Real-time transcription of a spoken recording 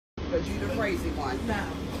Because you the crazy one. No.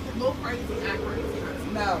 A little crazy, act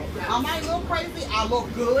crazy. No. Am I a little crazy? I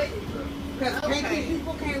look good. Because plenty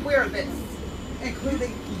people can't wear this.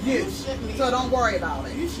 Including you. So don't worry about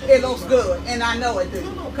it. It looks good. And I know it do.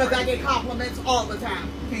 Because I get compliments all the time.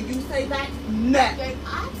 Can you say that? No.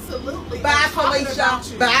 Absolutely. Bye,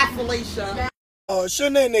 Felicia. Bye, Felicia.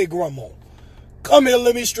 Shanae grandma, come here,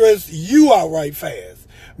 let me stress you out right fast.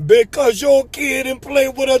 Because your kid and play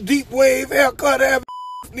with a deep wave haircut, have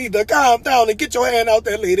need to calm down and get your hand out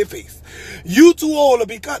that lady face. You too old to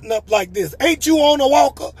be cutting up like this. Ain't you on a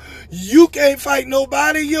walker? You can't fight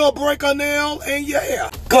nobody. You'll break a nail in your hair.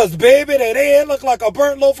 Cause baby, that head look like a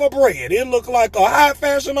burnt loaf of bread. It look like a high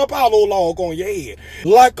fashion Apollo log on your head.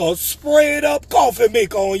 Like a sprayed up coffee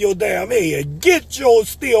maker on your damn head. Get your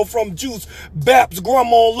steal from Juice Bap's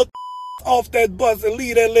grandma look off that bus and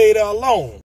leave that lady alone.